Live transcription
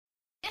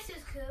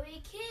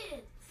Curry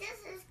Kids. This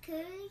is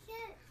Curry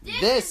Kids.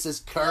 This is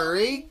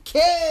Curry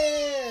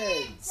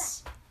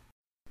Kids.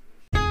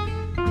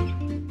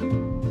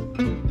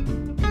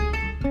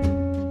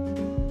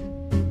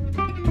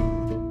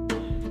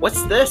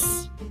 What's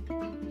this?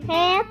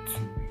 Hat.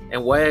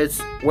 And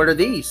what are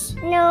these?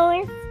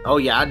 Nose. Oh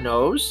yeah,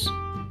 nose,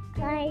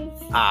 Eyes.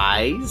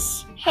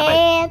 eyes.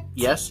 Head.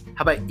 Yes.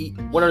 How about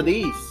what are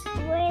these?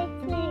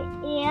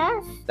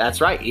 Ears.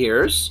 That's right,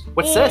 ears.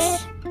 What's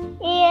this?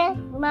 Ear.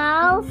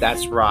 Mouth.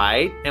 That's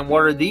right. And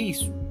what are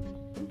these?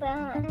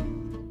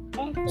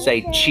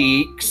 Say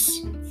cheeks.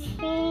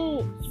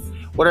 Cheeks.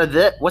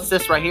 What's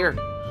this right here?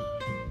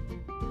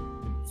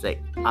 Say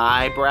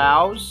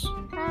eyebrows.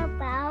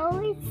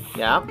 About.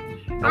 Yeah.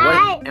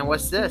 And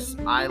what's this?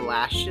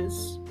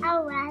 Eyelashes.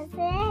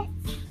 Eyelashes.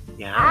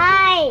 Yeah.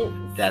 Eyes.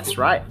 That's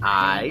right.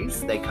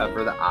 Eyes. They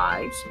cover the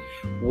eyes.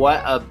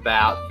 What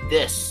about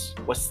this?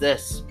 What's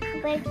this?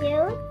 But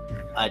you.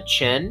 A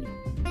chin.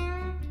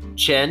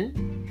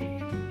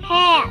 Chin.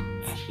 Hat.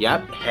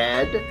 Yep.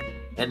 Head.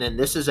 And then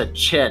this is a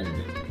chin.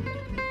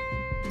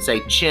 Say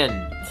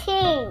chin.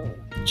 Chin.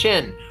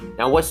 Chin.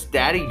 Now what's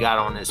Daddy got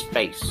on his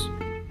face?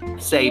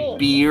 Say Chin.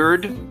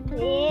 beard.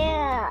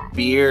 Yeah.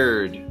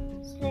 Beard.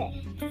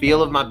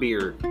 Feel of my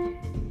beard.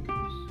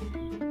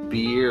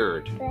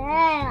 Beard.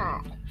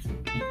 That.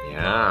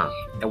 Yeah.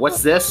 And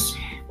what's this?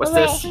 What's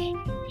this?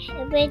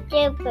 With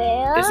the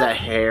bear. Is that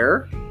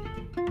hair?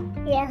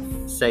 Yes.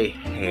 Say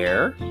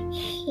hair.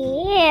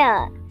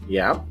 Here.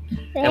 Yeah.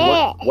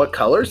 And what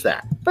color is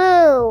that?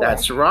 Blue.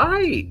 That's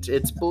right.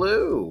 It's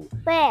blue.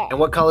 Red. And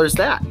what color is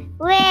that?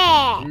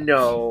 Red.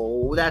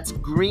 No, that's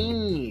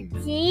green.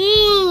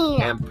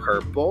 Green. And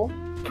purple.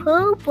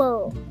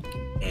 Purple.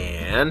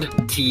 And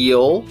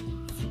teal.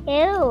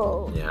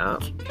 Two. Yeah.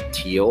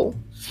 Teal.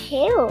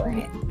 Two.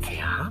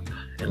 Yeah.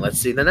 And let's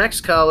see the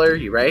next color.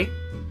 You ready?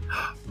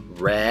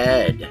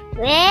 Red.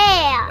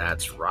 Red.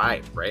 That's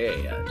right.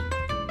 Red.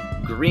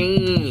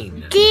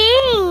 Green.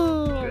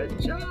 Green.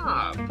 Good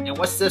job. And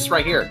what's this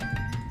right here?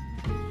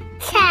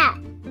 Tap.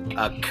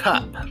 A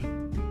cup.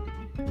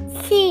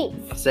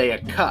 Teeth. Say a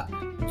cup.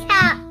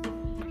 Tap.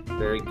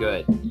 Very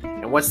good.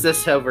 And what's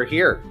this over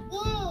here?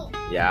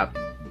 Yeah.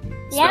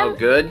 Smell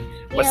good?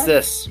 What's Yes.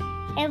 this?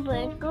 A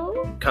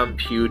wiggle.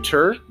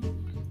 Computer.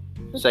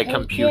 Say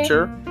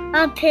computer.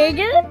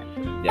 Computer.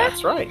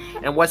 That's right.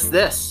 And what's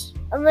this?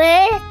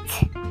 With.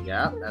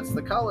 Yeah, that's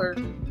the color.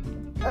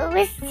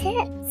 With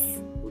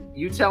tits.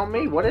 You tell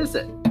me. What is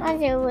it?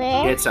 What's it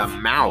with? It's a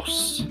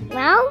mouse.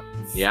 Mouse.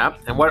 Yeah.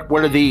 And what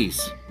are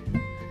these?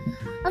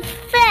 A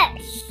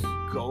fish.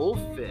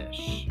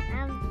 Goldfish.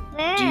 A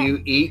fish. Do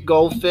you eat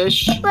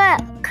goldfish?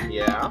 Look.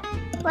 Yeah.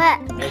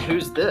 Look. And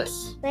who's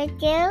this? With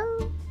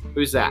you.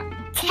 Who's that?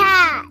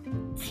 Cat.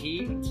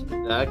 Pete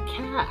the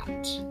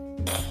cat.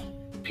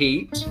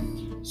 Pete.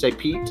 Say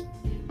Pete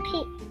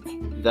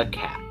Pete. the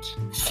cat.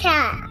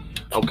 Cat.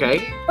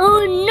 Okay.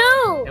 Oh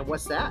no. And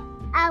what's that?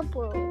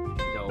 Apple.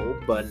 No,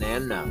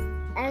 banana.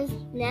 A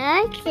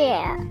snack.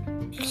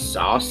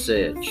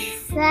 Sausage.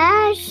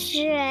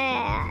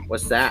 Sausage.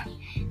 What's that?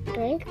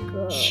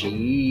 Pickle.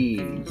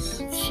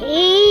 Cheese.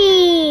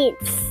 Cheese.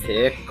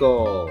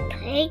 Pickle.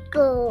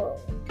 Pickle.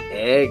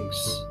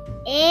 Eggs.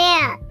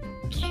 And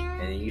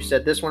And you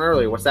said this one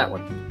earlier. What's that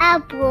one?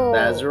 apple.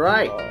 That's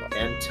right.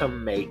 And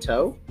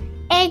tomato.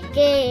 It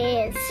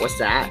is What's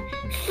that?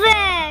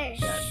 fish.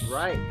 That's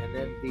right. And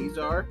then these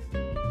are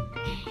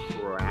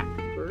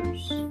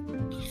crackers.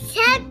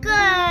 Sugar.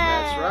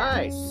 That's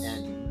right.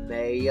 And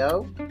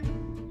mayo.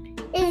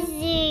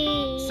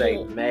 Easy.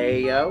 Say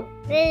mayo.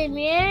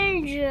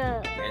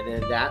 Vinegar. And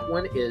then that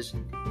one is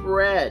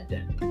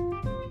bread.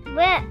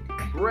 Brick.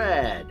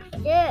 Bread.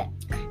 Stick.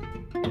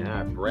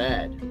 Yeah,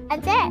 bread.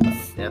 And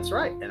this. That's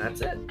right. And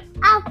that's it.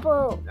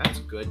 Apple. That's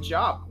a good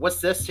job. What's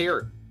this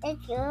here?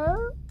 It's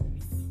you.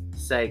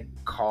 Say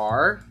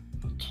car.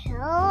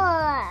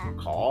 Car.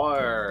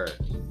 Car.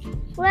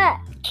 Look.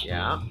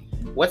 Yeah.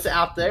 What's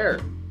out there?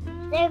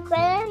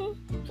 Chicken.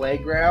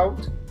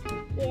 Playground.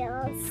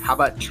 Yes. How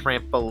about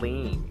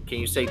trampoline? Can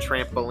you say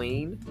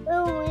trampoline?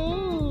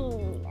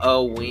 Wing.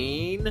 A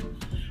ween.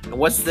 And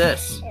what's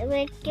this?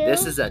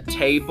 This is a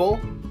table.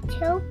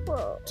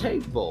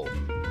 Table.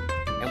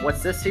 And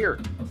what's this here?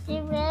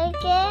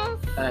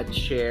 A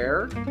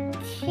chair.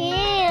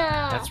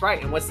 That's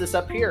right. And what's this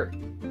up here?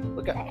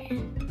 Look at.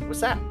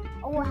 What's that?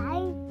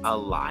 White. A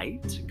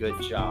light.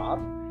 Good job.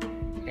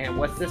 And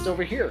what's this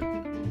over here?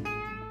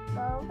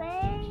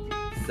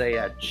 Say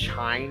a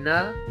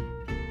china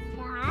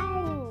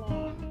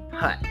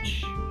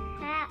hutch.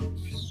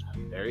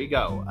 There you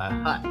go. A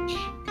hutch.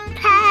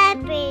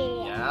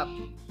 Puppy. Yep.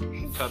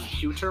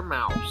 Computer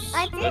mouse.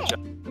 I Good did. job.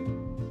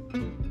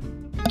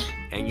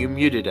 And you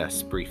muted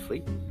us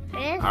briefly.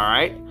 Yes. All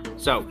right.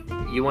 So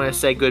you want to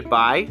say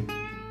goodbye?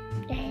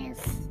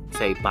 Yes.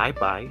 Say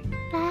bye-bye.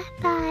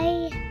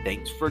 Bye-bye.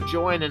 Thanks for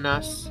joining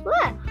us.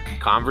 Look.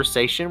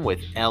 Conversation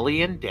with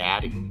Elli and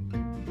Daddy.